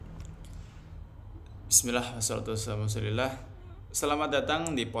Bismillah, wassalatu wassalamu ala Rasulillah. Selamat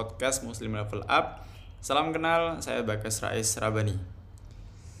datang di podcast Muslim Level Up. Salam kenal, saya Bagas Rais Rabani.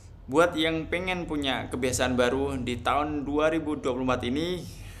 Buat yang pengen punya kebiasaan baru di tahun 2024 ini,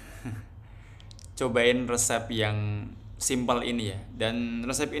 cobain resep yang simple ini ya. Dan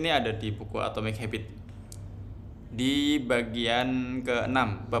resep ini ada di buku Atomic Habit. Di bagian ke-6,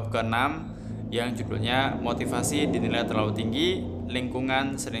 bab ke-6 yang judulnya motivasi dinilai terlalu tinggi,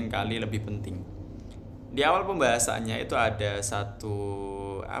 lingkungan seringkali lebih penting. Di awal pembahasannya itu ada satu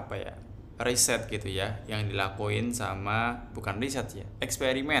riset gitu ya yang dilakuin sama, bukan riset ya,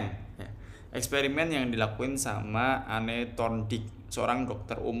 eksperimen ya. Eksperimen yang dilakuin sama Anne Thorndike, seorang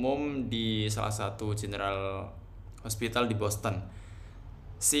dokter umum di salah satu general hospital di Boston.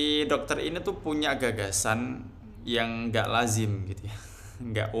 Si dokter ini tuh punya gagasan yang gak lazim gitu ya,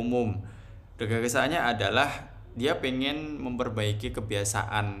 gak umum. Gagasannya adalah dia pengen memperbaiki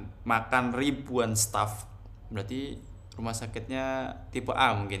kebiasaan makan ribuan staff. Berarti rumah sakitnya tipe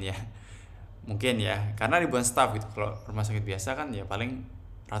A mungkin ya. Mungkin ya, karena ribuan staff gitu. Kalau rumah sakit biasa kan ya paling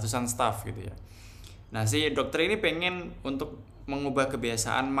ratusan staff gitu ya. Nah, si dokter ini pengen untuk mengubah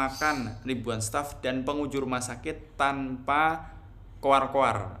kebiasaan makan ribuan staff dan pengunjung rumah sakit tanpa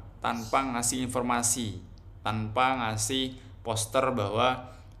koar-koar, tanpa ngasih informasi, tanpa ngasih poster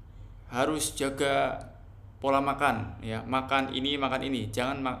bahwa harus jaga pola makan ya, makan ini,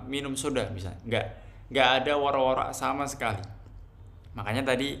 jangan minum soda bisa, nggak ada wara-wara sama sekali.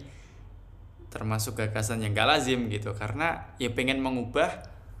 Makanya tadi termasuk gagasan yang nggak lazim gitu, karena ya pengen mengubah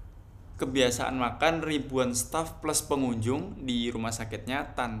kebiasaan makan ribuan staf plus pengunjung di rumah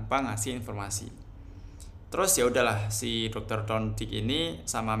sakitnya tanpa ngasih informasi. Terus ya udahlah, si dokter Thorndike ini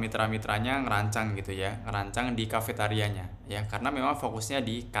sama mitra-mitranya ngerancang gitu ya, ngerancang di kafetarianya ya, karena memang fokusnya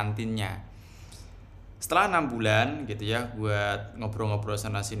di kantinnya. Setelah 6 bulan gitu ya buat ngobrol-ngobrol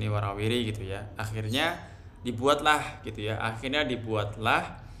sana sini warawiri gitu ya, akhirnya dibuatlah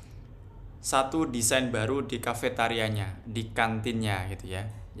satu desain baru di kafetarianya, di kantinnya gitu ya.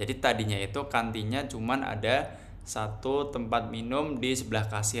 Jadi tadinya itu kantinnya cuman ada satu tempat minum di sebelah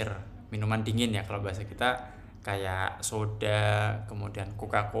kasir, minuman dingin ya kalau bahasa kita, kayak soda, kemudian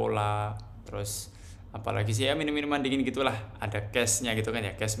Coca-Cola, terus apalagi sih ya minum-minuman dingin gitulah, ada case-nya gitu kan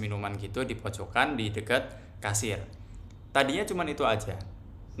ya, case minuman gitu di pojokan di dekat kasir. Tadinya cuman itu aja.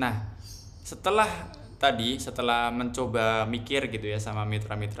 Nah, setelah mencoba mikir gitu ya sama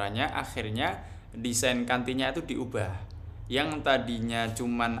mitra-mitranya, akhirnya desain kantinnya itu diubah. Yang tadinya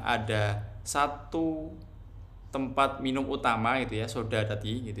cuman ada satu tempat minum utama gitu ya, soda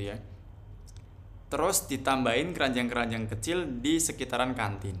tadi gitu ya, terus ditambahin keranjang-keranjang kecil di sekitaran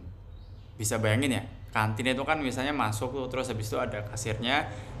kantin. Bisa bayangin ya, kantin itu kan misalnya masuk tuh, terus habis itu ada kasirnya,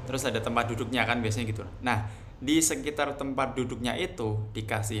 terus ada tempat duduknya kan biasanya gitu. Nah, di sekitar tempat duduknya itu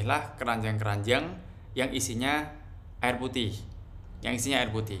dikasihlah keranjang-keranjang yang isinya air putih.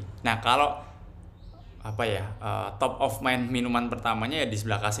 Nah, kalau top of mind minuman pertamanya ya di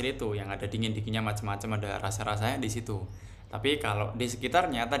sebelah kasir itu, yang ada dingin-dinginnya macam-macam, ada rasa-rasanya di situ. Tapi kalau di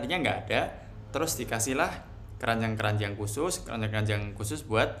sekitarnya tadinya nggak ada, terus dikasihlah keranjang-keranjang khusus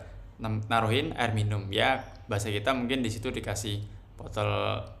buat naruhin air minum ya, bahasa kita mungkin di situ dikasih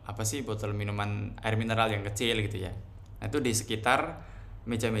botol minuman air mineral yang kecil gitu ya. Nah, itu di sekitar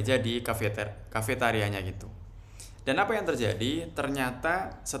meja-meja di kafetarianya gitu. Dan apa yang terjadi,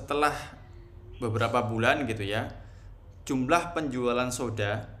 ternyata setelah beberapa bulan gitu ya, jumlah penjualan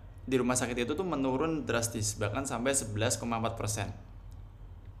soda di rumah sakit itu tuh menurun drastis, bahkan sampai 11,4%.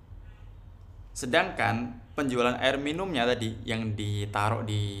 Sedangkan penjualan air minumnya tadi yang ditaruh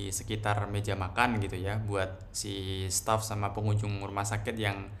di sekitar meja makan gitu ya, buat si staff sama pengunjung rumah sakit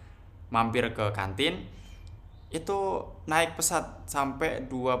yang mampir ke kantin, itu naik pesat sampai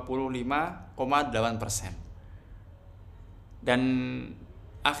 25,8%. Dan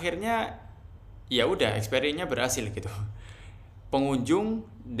akhirnya ya udah, eksperimennya berhasil gitu. Pengunjung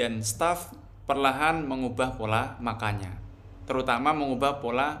dan staff perlahan mengubah pola makannya, terutama mengubah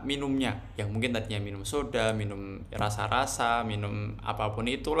pola minumnya, yang mungkin tadinya minum soda, minum rasa-rasa, minum apapun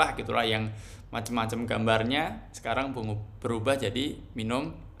itulah gitulah yang macam-macam gambarnya, sekarang berubah jadi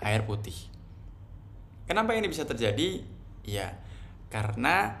minum air putih. Kenapa ini bisa terjadi? Ya,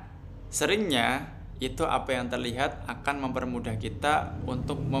 karena seringnya itu apa yang terlihat akan mempermudah kita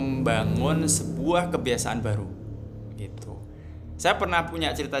untuk membangun sebuah kebiasaan baru gitu. Saya pernah punya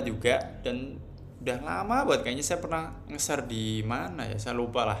cerita juga, dan udah lama buat, kayaknya saya pernah nge-share di mana ya, saya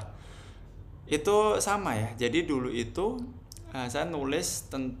lupa lah. Itu sama ya, jadi dulu itu saya nulis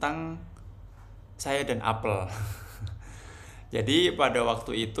tentang saya dan apel. Jadi pada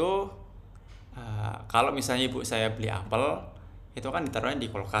waktu itu kalau misalnya ibu saya beli apel, itu kan ditaruhnya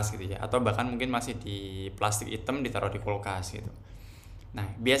di kulkas gitu ya, atau bahkan mungkin masih di plastik hitam ditaruh di kulkas gitu. Nah,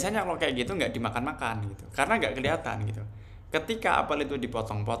 biasanya kalau kayak gitu nggak dimakan-makan gitu, karena nggak kelihatan gitu. Ketika apel itu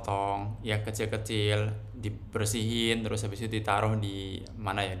dipotong-potong, ya kecil-kecil, dibersihin, terus habis itu ditaruh di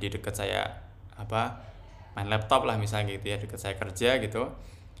mana ya, di dekat saya apa main laptop lah misalnya gitu ya, dekat saya kerja gitu,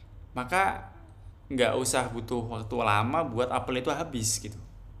 maka nggak usah butuh waktu lama buat apel itu habis gitu.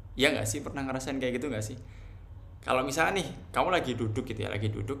 Ya nggak sih, pernah ngerasain kayak gitu nggak sih? Kalau misalnya nih kamu lagi duduk gitu ya,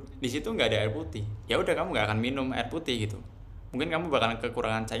 lagi duduk di situ nggak ada air putih, ya udah kamu nggak akan minum air putih gitu. Mungkin kamu bakalan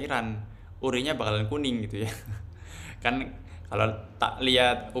kekurangan cairan, urinnya bakalan kuning gitu ya. Kan kalau tak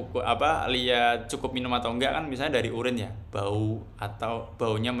lihat lihat cukup minum atau enggak kan misalnya dari urin ya, bau atau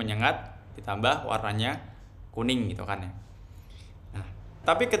baunya menyengat ditambah warnanya kuning gitu kan ya. Nah,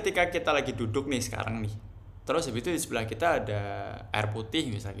 tapi ketika kita lagi duduk nih sekarang nih, terus habis itu di sebelah kita ada air putih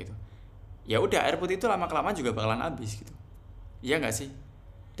misalnya gitu, ya udah air putih itu lama kelamaan juga bakalan habis gitu. Iya nggak sih?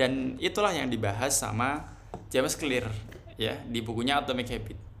 Dan itulah yang dibahas sama James Clear ya di bukunya Atomic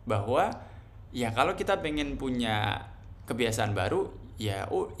Habit, bahwa ya kalau kita pengen punya kebiasaan baru, ya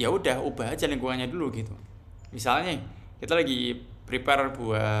udah ubah aja lingkungannya dulu gitu. Misalnya kita lagi prepare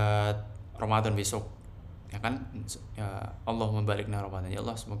buat Ramadan besok, ya kan, ya Allah membalikna Ramadan, ya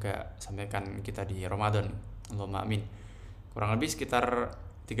Allah semoga sampaikan kita di Ramadan, Allahumma amin. Kurang lebih sekitar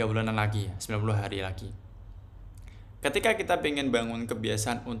 3 bulanan lagi ya, 90 hari lagi. Ketika kita pengen bangun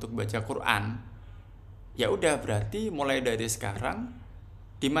kebiasaan untuk baca Quran, ya udah berarti mulai dari sekarang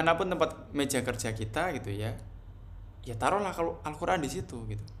dimanapun tempat meja kerja kita gitu ya, ya taruhlah kalau Al-Quran di situ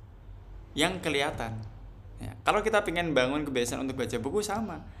gitu, yang kelihatan. Ya, kalau kita pengen bangun kebiasaan untuk baca buku,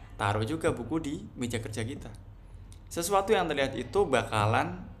 sama, taruh juga buku di meja kerja kita. Sesuatu yang terlihat itu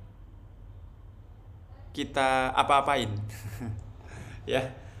bakalan kita apa-apain.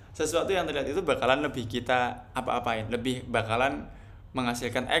 Ya, sesuatu yang terlihat itu bakalan lebih kita apa-apain, lebih bakalan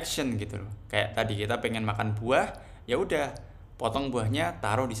menghasilkan action gitu loh. Kayak tadi kita pengen makan buah, ya udah potong buahnya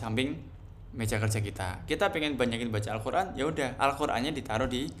taruh di samping meja kerja kita. Kita pengen banyakin baca Al-Quran, ya udah Al-Qurannya ditaruh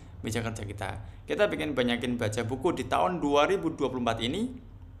di meja kerja kita. Kita pengen banyakin baca buku di tahun 2024 ini,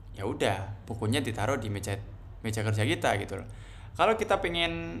 ya udah bukunya ditaruh di meja kerja kita gitu loh. Kalau kita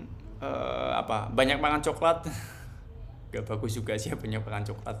pengen banyak makan coklat, gak bagus juga sih banyak makan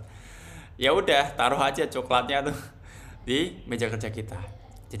coklat, ya udah taruh aja coklatnya tuh di meja kerja kita.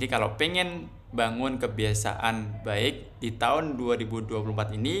 Jadi kalau pengen bangun kebiasaan baik di tahun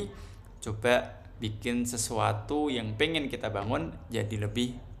 2024 ini, coba bikin sesuatu yang pengen kita bangun jadi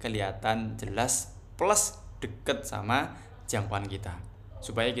lebih kelihatan jelas plus deket sama jangkauan kita,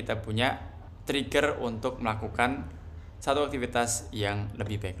 supaya kita punya trigger untuk melakukan satu aktivitas yang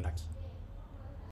lebih baik lagi.